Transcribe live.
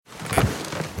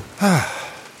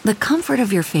The comfort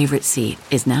of your favorite seat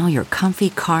is now your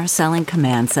comfy car-selling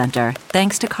command center,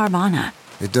 thanks to Carvana.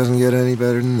 It doesn't get any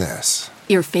better than this.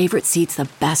 Your favorite seat's the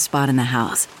best spot in the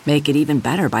house. Make it even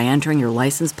better by entering your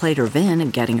license plate or VIN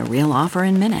and getting a real offer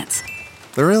in minutes.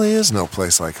 There really is no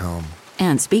place like home.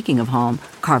 And speaking of home,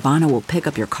 Carvana will pick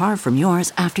up your car from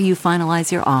yours after you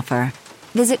finalize your offer.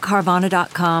 Visit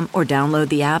Carvana.com or download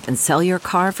the app and sell your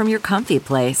car from your comfy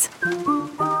place.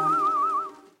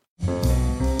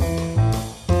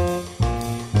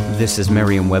 This is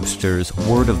Merriam-Webster's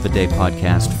Word of the Day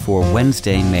podcast for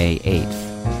Wednesday, May 8th.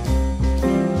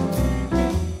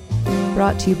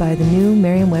 Brought to you by the new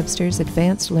Merriam-Webster's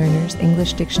Advanced Learners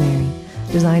English Dictionary,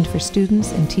 designed for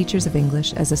students and teachers of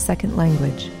English as a second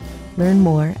language. Learn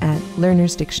more at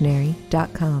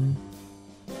learnersdictionary.com.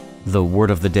 The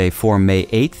word of the day for May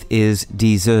 8th is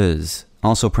diseuse,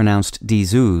 also pronounced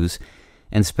diseuse,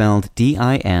 and spelled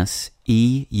D-I-S-E-U-S-E.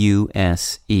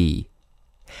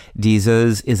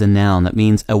 Diseuse is a noun that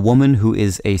means a woman who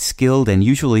is a skilled and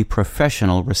usually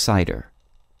professional reciter.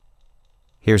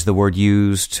 Here's the word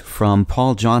used from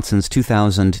Paul Johnson's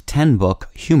 2010 book,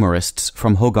 Humorists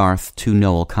from Hogarth to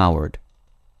Noel Coward.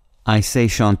 I say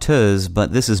chanteuse,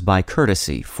 but this is by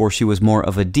courtesy, for she was more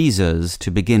of a diseuse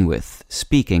to begin with,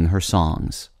 speaking her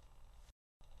songs.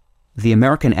 The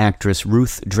American actress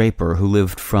Ruth Draper, who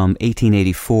lived from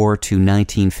 1884 to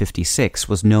 1956,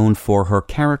 was known for her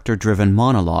character-driven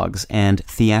monologues and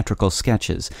theatrical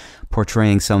sketches,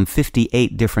 portraying some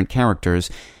 58 different characters,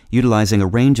 utilizing a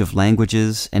range of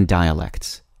languages and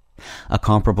dialects. A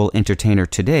comparable entertainer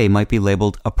today might be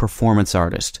labeled a performance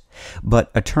artist,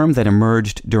 but a term that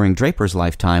emerged during Draper's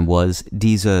lifetime was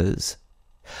diseuse.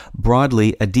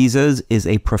 Broadly, a diseuse is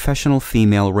a professional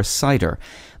female reciter,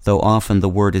 though often the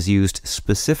word is used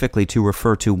specifically to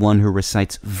refer to one who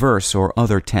recites verse or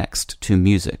other text to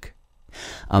music.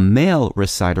 A male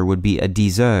reciter would be a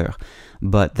diseur,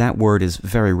 but that word is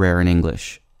very rare in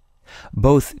English.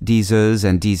 Both diseuse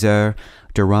and diseur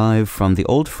derive from the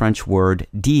Old French word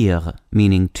dire,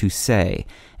 meaning to say,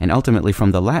 and ultimately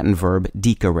from the Latin verb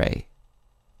dicere.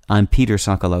 I'm Peter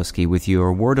Sokolowski with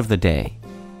your Word of the Day.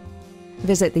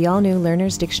 Visit the all-new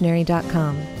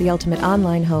learnersdictionary.com, the ultimate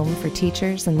online home for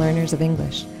teachers and learners of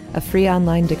English. A free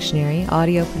online dictionary,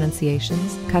 audio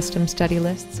pronunciations, custom study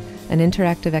lists, and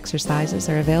interactive exercises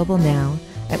are available now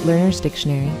at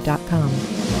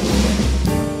learnersdictionary.com.